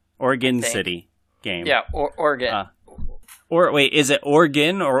 Oregon City game. Yeah, Oregon. Or wait, is it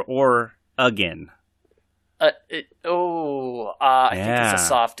Oregon or again? I think it's a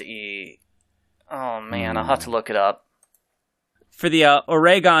soft E. Oh man, I'll have to look it up. For the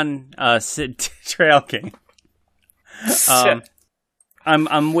Oregon Trail game.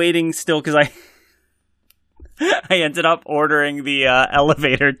 I'm waiting still because I ended up ordering the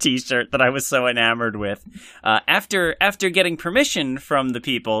elevator T-shirt that I was so enamored with. After getting permission from the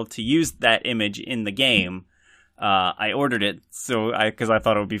people to use that image in the game, I ordered it because I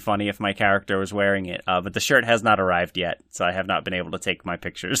thought it would be funny if my character was wearing it. But the shirt has not arrived yet, so I have not been able to take my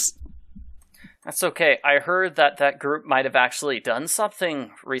pictures. That's okay. I heard that group might have actually done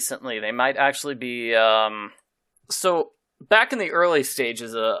something recently. They might actually be... So, back in the early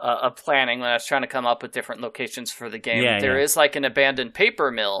stages of planning, when I was trying to come up with different locations for the game, there is like an abandoned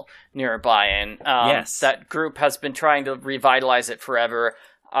paper mill nearby, and that group has been trying to revitalize it forever.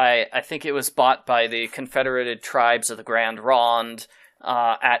 I think it was bought by the Confederated Tribes of the Grand Ronde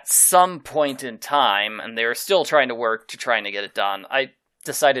at some point in time, and they were still trying to get it done. I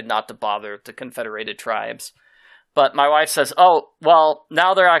decided not to bother the Confederated Tribes. But my wife says, oh, well,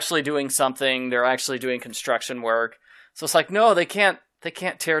 now they're actually doing something. They're actually doing construction work. So it's like, no, they can't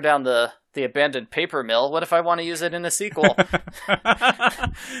tear down the abandoned paper mill. What if I want to use it in a sequel?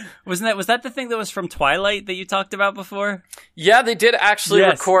 Was that the thing that was from Twilight that you talked about before? Yeah, they did actually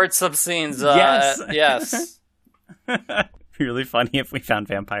record some scenes. Yes. Really funny if we found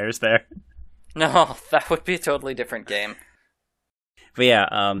vampires there. No, that would be a totally different game. But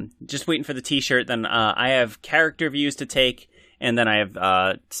yeah, just waiting for the T-shirt. Then I have character views to take, and then I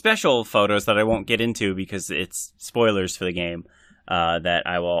have special photos that I won't get into because it's spoilers for the game that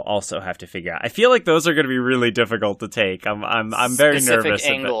I will also have to figure out. I feel like those are going to be really difficult to take. I'm very nervous. Specific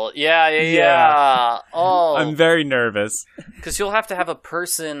angle. Yeah. Oh, I'm very nervous because you'll have to have a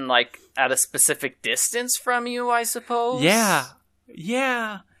person like at a specific distance from you, I suppose.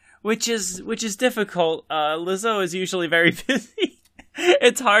 Yeah. Which is difficult. Lizzo is usually very busy.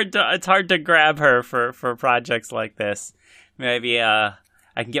 It's hard to grab her for projects like this. Maybe I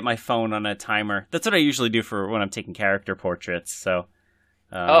can get my phone on a timer. That's what I usually do for when I'm taking character portraits. So,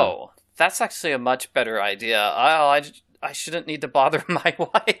 that's actually a much better idea. I shouldn't need to bother my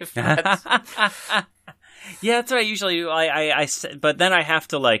wife. Yeah, that's what I usually do. But then I have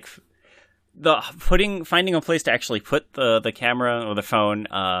to finding a place to actually put the camera or the phone.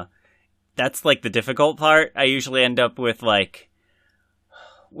 That's like the difficult part. I usually end up with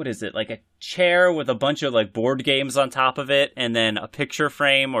what is it? Like a chair with a bunch of board games on top of it, and then a picture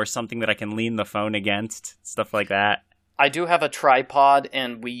frame or something that I can lean the phone agained, stuff like that. I do have a tripod,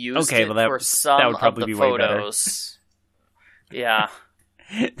 and we used it for some of the photos. Yeah.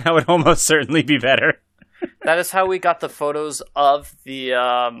 That would almost certainly be better. That is how we got the photos of the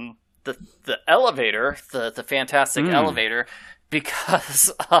elevator, the fantastic elevator,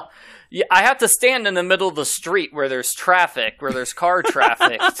 because I have to stand in the middle of the street where there's traffic, where there's car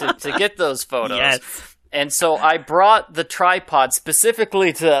traffic to get those photos. Yes. And so I brought the tripod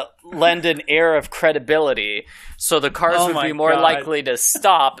specifically to lend an air of credibility so the cars would be more likely to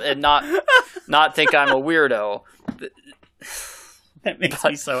stop and not think I'm a weirdo. That makes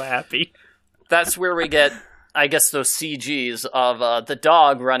me so happy. That's where we get, I guess, those CGs of the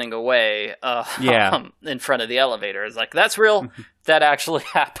dog running away in front of the elevator. It's like, that's real. That actually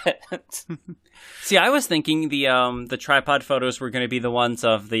happened. See, I was thinking the tripod photos were going to be the ones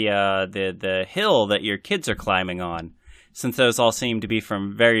of the hill that your kids are climbing on, since those all seem to be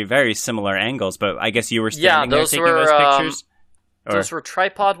from very, very similar angles. But I guess you were standing there taking those pictures? Those were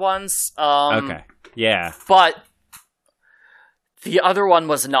tripod ones. Okay, yeah. But the other one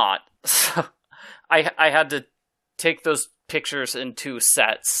was not. So I had to take those pictures in two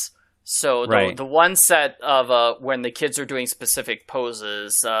sets. So the one set of when the kids are doing specific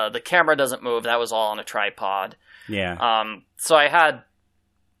poses, the camera doesn't move. That was all on a tripod. Yeah. So I had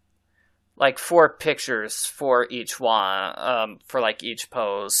 4 pictures for each one, for each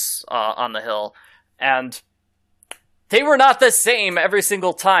pose on the hill, and they were not the same every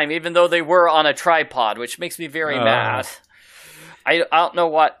single time, even though they were on a tripod, which makes me very mad. I don't know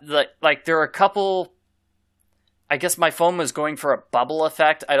what there are a couple. I guess my phone was going for a bubble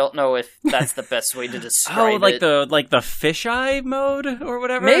effect. I don't know if that's the best way to describe it. the fisheye mode or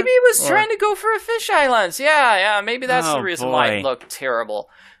whatever? Maybe it was trying to go for a fisheye lens. Yeah, maybe that's the reason why it looked terrible.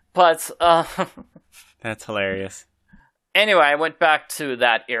 But that's hilarious. Anyway, I went back to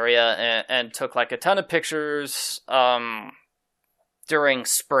that area and took like a ton of pictures during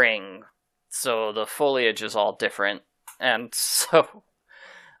spring, so the foliage is all different, and so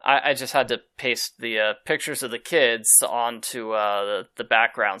I just had to paste the pictures of the kids onto the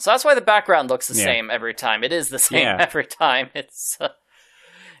background. So that's why the background looks the same every time. It is the same every time. It's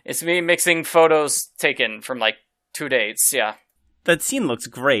me mixing photos taken from like 2 dates. Yeah. That scene looks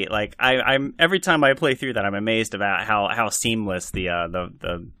great. Like I'm every time I play through that, I'm amazed about how seamless the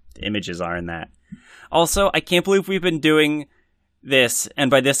images are in that. Also, I can't believe we've been doing this,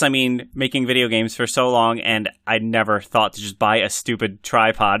 and by this I mean making video games for so long, and I never thought to just buy a stupid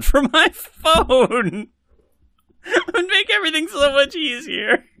tripod for my phone. It would make everything so much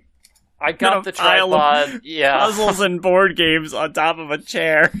easier. I got the tripod. Yeah, puzzles and board games on top of a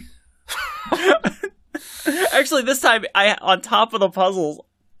chair. Actually, this time, on top of the puzzles,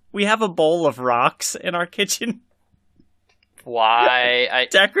 we have a bowl of rocks in our kitchen. Why?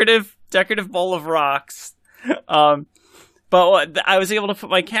 Decorative bowl of rocks. But I was able to put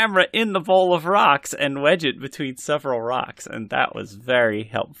my camera in the bowl of rocks and wedge it between several rocks, and that was very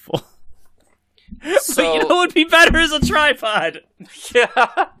helpful. So, but you know what would be better as a tripod?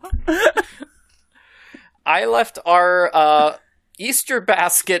 Yeah. I left our Easter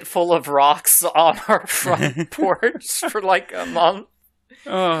basket full of rocks on our front porch for like a month.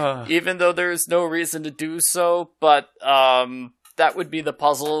 Even though there's no reason to do so, but that would be the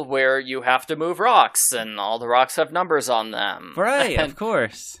puzzle where you have to move rocks, and all the rocks have numbers on them. Right, and of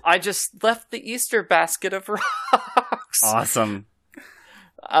course. I just left the Easter basket of rocks. Awesome.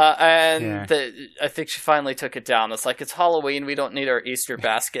 I think she finally took it down. It's like, it's Halloween, we don't need our Easter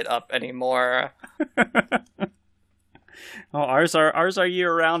basket up anymore. Well, ours are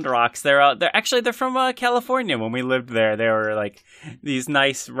year-round rocks. They're from California. When we lived there, they were like these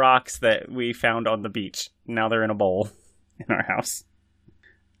nice rocks that we found on the beach. Now they're in a bowl in our house.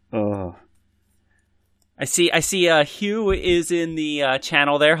 Oh, I see. Hugh is in the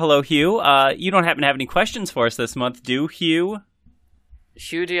channel there. Hello, Hugh. You don't happen to have any questions for us this month, do Hugh?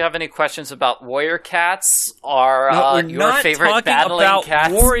 Hugh, do you have any questions about Warrior Cats or your favorite battling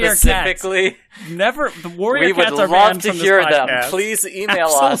cats Warrior specifically? Cats. Never. The Warrior Cats are banned from this podcast. We would love to hear them. Please email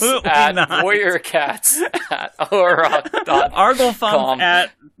us at warriorcats@org.com.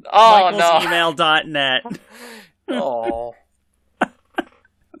 at michaelsemail.net. Oh.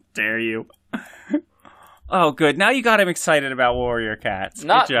 Dare you. Oh, good. Now you got him excited about Warrior Cats.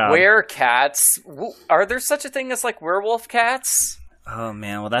 Not good job. were-cats. Are there such a thing as like werewolf cats? Oh,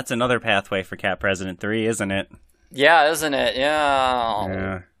 man. Well, that's another pathway for Cat President 3, isn't it? Yeah, isn't it?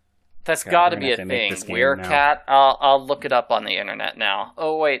 Yeah. That's got to be a thing. Werecat. I'll look it up on the internet now.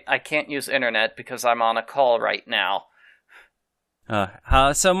 Oh, wait. I can't use internet because I'm on a call right now.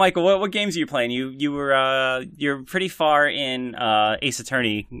 So, Michael, what games are you playing? You're pretty far in Ace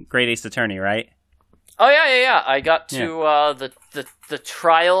Attorney, Great Ace Attorney, right? Oh, yeah. I got to the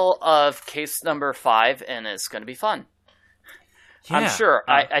trial of case number 5, and it's going to be fun. Yeah. I'm sure.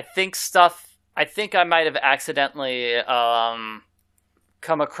 I think I might have accidentally come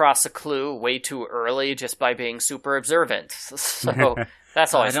across a clue way too early just by being super observant. So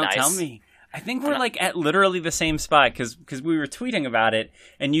that's always nice. Don't tell me. I think we're like at literally the same spot because we were tweeting about it,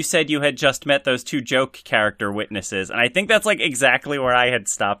 and you said you had just met those 2 joke character witnesses, and I think that's like exactly where I had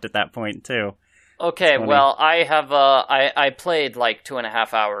stopped at that point too. Okay, well, I have I played like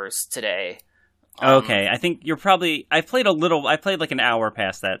 2.5 hours today. Okay, I think you're probably. I played like an hour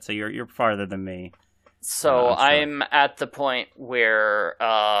past that, so you're farther than me. So I'm at the point where,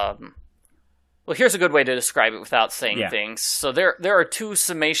 well, here's a good way to describe it without saying things. So there are 2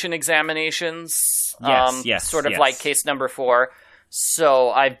 summation examinations, sort of like case number 4.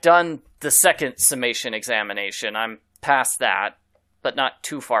 So I've done the second summation examination. I'm past that, but not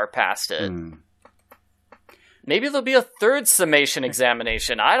too far past it. Maybe there'll be a 3rd summation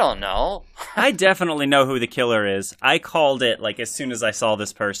examination. I don't know. I definitely know who the killer is. I called it, like, as soon as I saw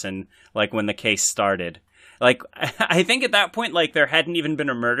this person, like, when the case started. Like, I think at that point, like, there hadn't even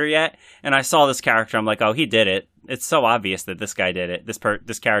been a murder yet, and I saw this character, I'm like, oh, he did it. It's so obvious that this guy did it.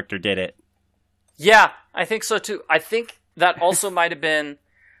 This character did it. Yeah, I think so, too. I think that also might have been...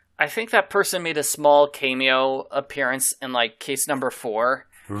 I think that person made a small cameo appearance in, like, case number 4.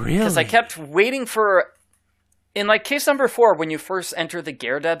 Really? Because I kept waiting for... In, like, case number 4, when you first enter the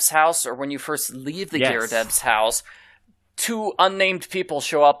Gyardeb's house, or when you first leave the Gyardeb's house, 2 unnamed people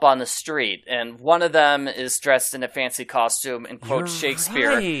show up on the street, and one of them is dressed in a fancy costume and quotes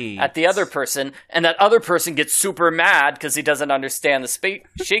Shakespeare at the other person, and that other person gets super mad because he doesn't understand the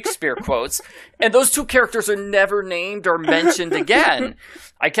Shakespeare quotes, and those 2 characters are never named or mentioned again.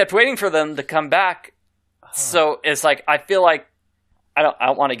 I kept waiting for them to come back So it's like, I feel like, I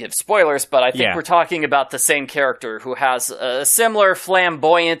don't want to give spoilers, but I think we're talking about the same character who has a similar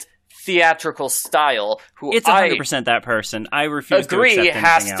flamboyant theatrical style. Who it's 100% that person. I refuse to accept anything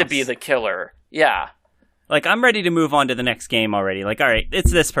has else. to be the killer. Yeah. Like, I'm ready to move on to the next game already. Like, all right,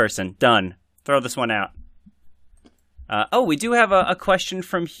 it's this person. Done. Throw this one out. We do have a question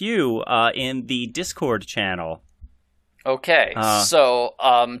from Hugh in the Discord channel. Okay,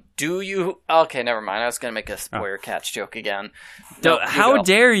 do you... Okay, never mind. I was going to make a spoiler catch joke again. No, how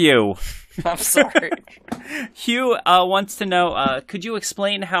dare you? I'm sorry. Hugh wants to know, could you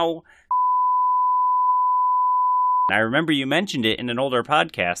explain how... I remember you mentioned it in an older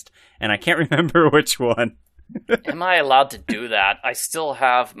podcast, and I can't remember which one. Am I allowed to do that? I still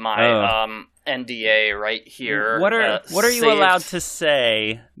have my NDA right here. What are you allowed to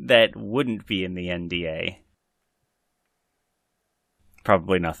say that wouldn't be in the NDA?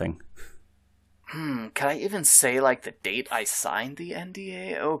 Probably nothing. Can I even say, like, the date I signed the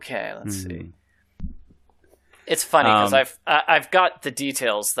NDA? Okay, let's see. It's funny, because I've got the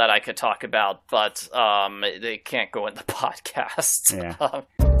details that I could talk about, but they can't go in the podcast. Yeah.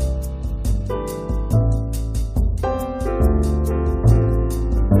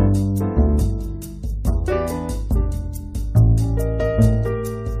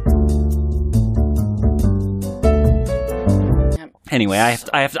 Anyway, I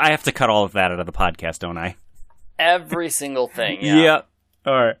have to cut all of that out of the podcast, don't I? Every single thing, yeah. Yeah.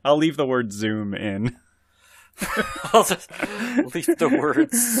 All right, I'll leave the word Zoom in. I'll just leave the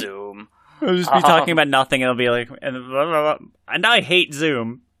word Zoom. I'll just be talking about nothing, and it'll be like, and I hate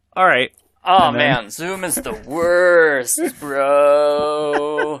Zoom. All right. Oh, man, Zoom is the worst,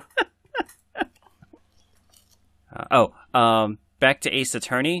 bro. Back to Ace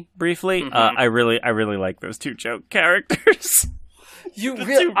Attorney briefly. Mm-hmm. I really like those two joke characters.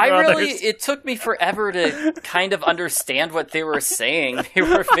 It took me forever to kind of understand what they were saying. They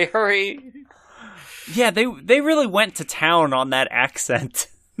were very... Yeah, they really went to town on that accent.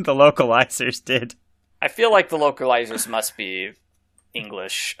 The localizers did. I feel like the localizers must be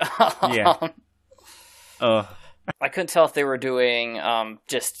English. Yeah. I couldn't tell if they were doing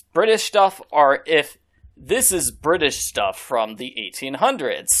just British stuff or if this is British stuff from the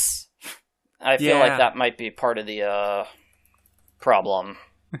 1800s. I feel like that might be part of the problem.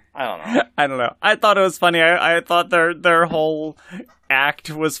 I don't know. I thought it was funny. I thought their whole act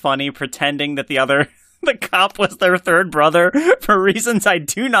was funny, pretending that the cop was their third brother for reasons I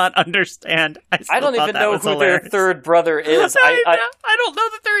do not understand. I don't even know who their third brother is. I don't know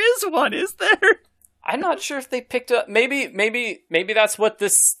that there is one. Is there? I'm not sure if they picked up. Maybe that's what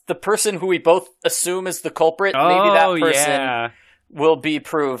the person who we both assume is the culprit. Maybe that person will be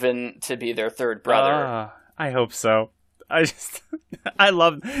proven to be their third brother. I hope so. I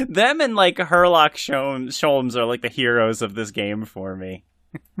love them, and like Herlock Sholmes are like the heroes of this game for me.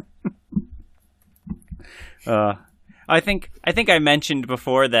 I think I mentioned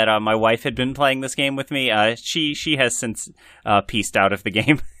before that my wife had been playing this game with me. She has since pieced out of the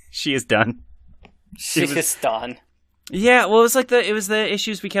game. She is done. She is done. Yeah, well, it was the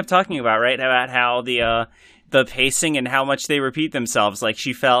issues we kept talking about, right? About how the pacing and how much they repeat themselves. Like,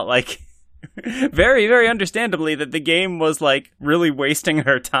 she felt like very, very understandably that the game was like really wasting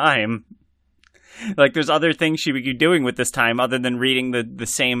her time. Like, there's other things she would be doing with this time other than reading the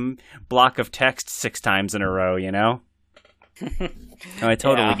same block of text 6 times in a row, you know? I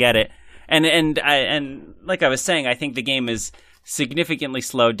totally get it. And like I was saying, I think the game is significantly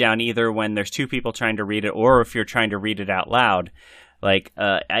slowed down either when there's 2 people trying to read it or if you're trying to read it out loud. Like,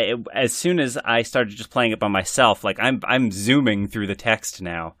 as soon as I started just playing it by myself, like, I'm zooming through the text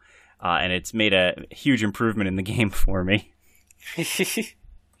now, and it's made a huge improvement in the game for me.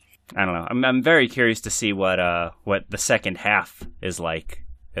 I don't know. I'm very curious to see what the second half is like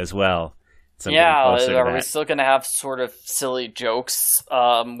as well. Are we still going to have sort of silly jokes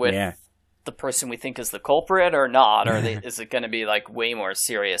with the person we think is the culprit or not? Or is it going to be like way more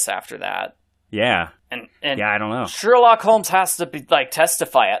serious after that? Yeah. And I don't know. Sherlock Holmes has to be like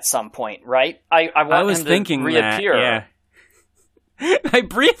testify at some point, right? I want him to reappear. Yeah. I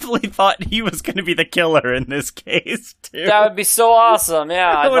briefly thought he was going to be the killer in this case, too. That would be so awesome,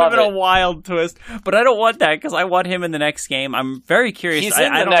 yeah. That would have been a wild twist. But I don't want that, because I want him in the next game. I'm very curious. He's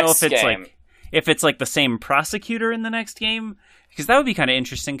in the I don't next know if it's game. if it's like the same prosecutor in the next game, because that would be kind of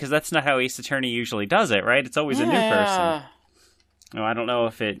interesting, because that's not how Ace Attorney usually does it, right? It's always a new person. No, I don't know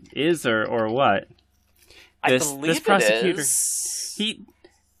if it is or what. This prosecutor, it is. He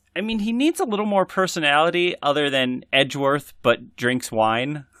needs a little more personality other than Edgeworth, but drinks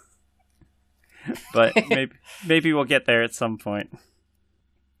wine. But maybe we'll get there at some point.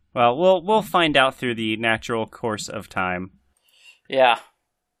 Well, we'll find out through the natural course of time. Yeah.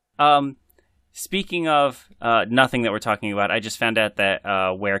 Speaking of nothing that we're talking about, I just found out that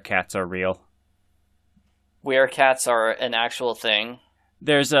werecats are real. Werecats are an actual thing.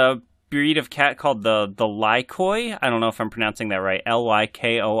 There's a breed of cat called the Lykoi. I don't know if I'm pronouncing that right.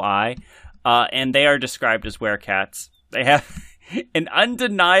 Lykoi. And they are described as werecats. They have an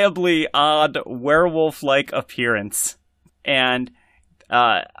undeniably odd werewolf-like appearance. And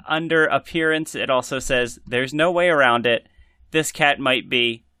under appearance, it also says, there's no way around it. This cat might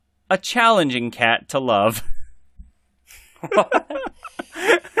be a challenging cat to love.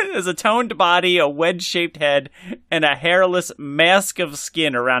 There's a toned body, a wedge-shaped head, and a hairless mask of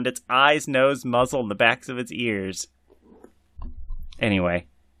skin around its eyes, nose, muzzle, and the backs of its ears. Anyway,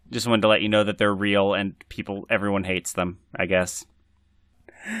 just wanted to let you know that they're real and everyone hates them, I guess.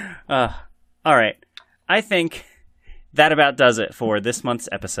 All right. I think that about does it for this month's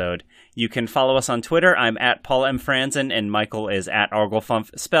episode. You can follow us on Twitter. I'm at Paul M. Franzen, and Michael is at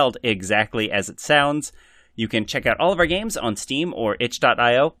Arglefumf, spelled exactly as it sounds. You can check out all of our games on Steam or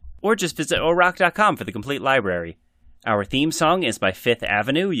itch.io, or just visit orock.com for the complete library. Our theme song is by Fifth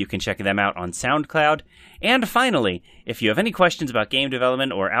Avenue. You can check them out on SoundCloud. And finally, if you have any questions about game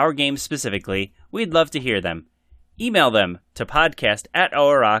development or our games specifically, we'd love to hear them. Email them to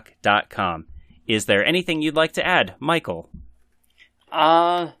podcast@orock.com. Is there anything you'd like to add, Michael?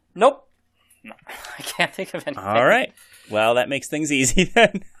 Nope. I can't think of anything. All right. Well, that makes things easy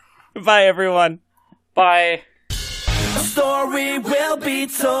then. Bye, everyone. Bye. A story will be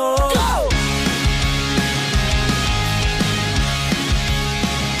told. Go!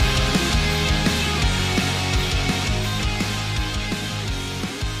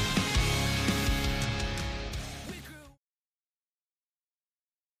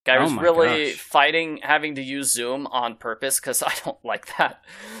 I was really fighting having to use Zoom on purpose because I don't like that.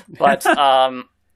 But